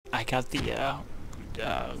I got the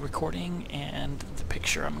recording and the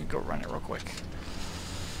picture. I'm gonna go run it real quick.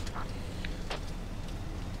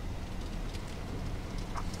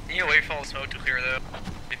 You need to wait for all the smoke to clear though.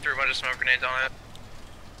 We threw a bunch of smoke grenades on it.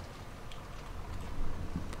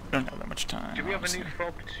 I don't have that much time. Do we have a new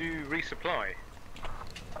fob to resupply?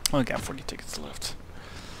 Only got 40 tickets left.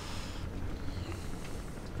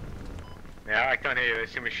 Yeah, I can't hear you.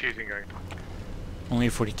 There's too much shooting going. Only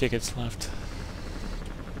 40 tickets left.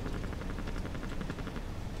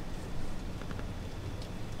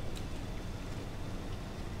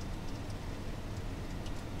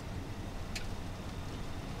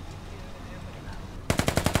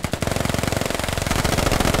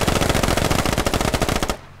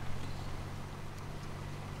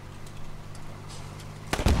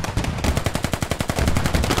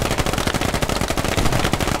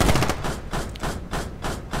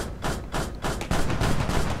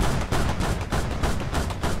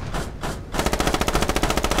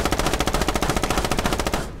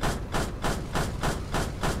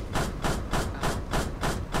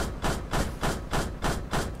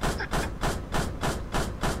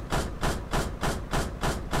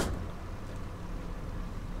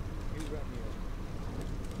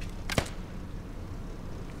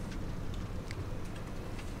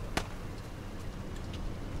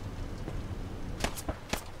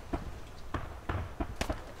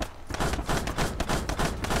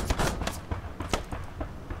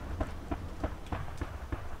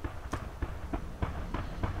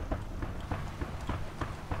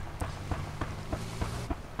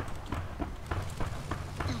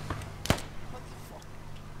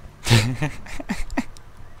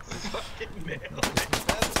 Fucking nailed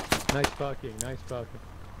it. Nice parking, nice parking.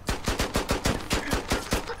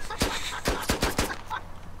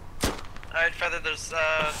 Alright, Feather, there's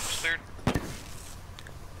cleared.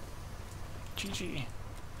 GG.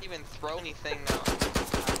 Even throw anything now.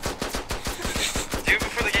 Do it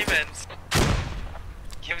before the game ends.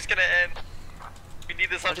 Game's gonna end. We need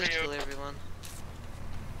this I'll up for just you. kill everyone.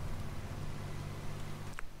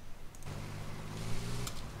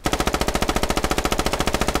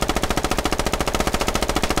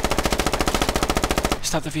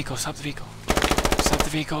 Stop the vehicle, stop the vehicle. Stop the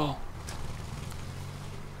vehicle.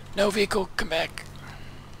 No vehicle, come back.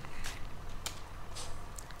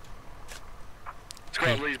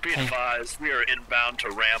 Squad leads, be advised, we are inbound to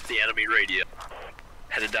ramp the enemy radio.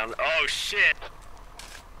 Headed down. Oh shit!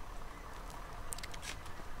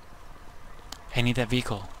 Hey, I need that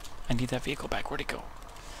vehicle. I need that vehicle back. Where'd it go?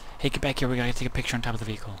 Hey, get back here. We gotta take a picture on top of the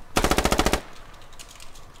vehicle.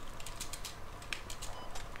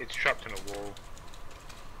 It's trapped in a wall.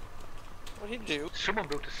 What'd he do? Someone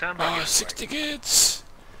built a sandbag. Oh, 6 tickets!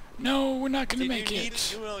 No, we're not gonna make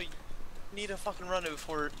it. You need a fucking run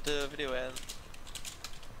before the video ends.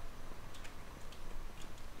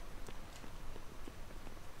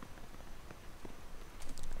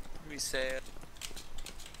 We say it.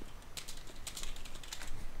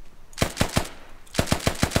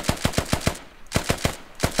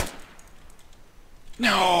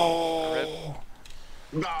 No!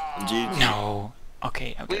 GG. No.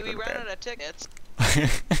 Okay, okay. We ran out of tickets.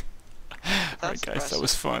 Alright guys, that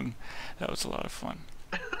was fun. That was a lot of fun.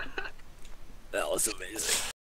 That was amazing.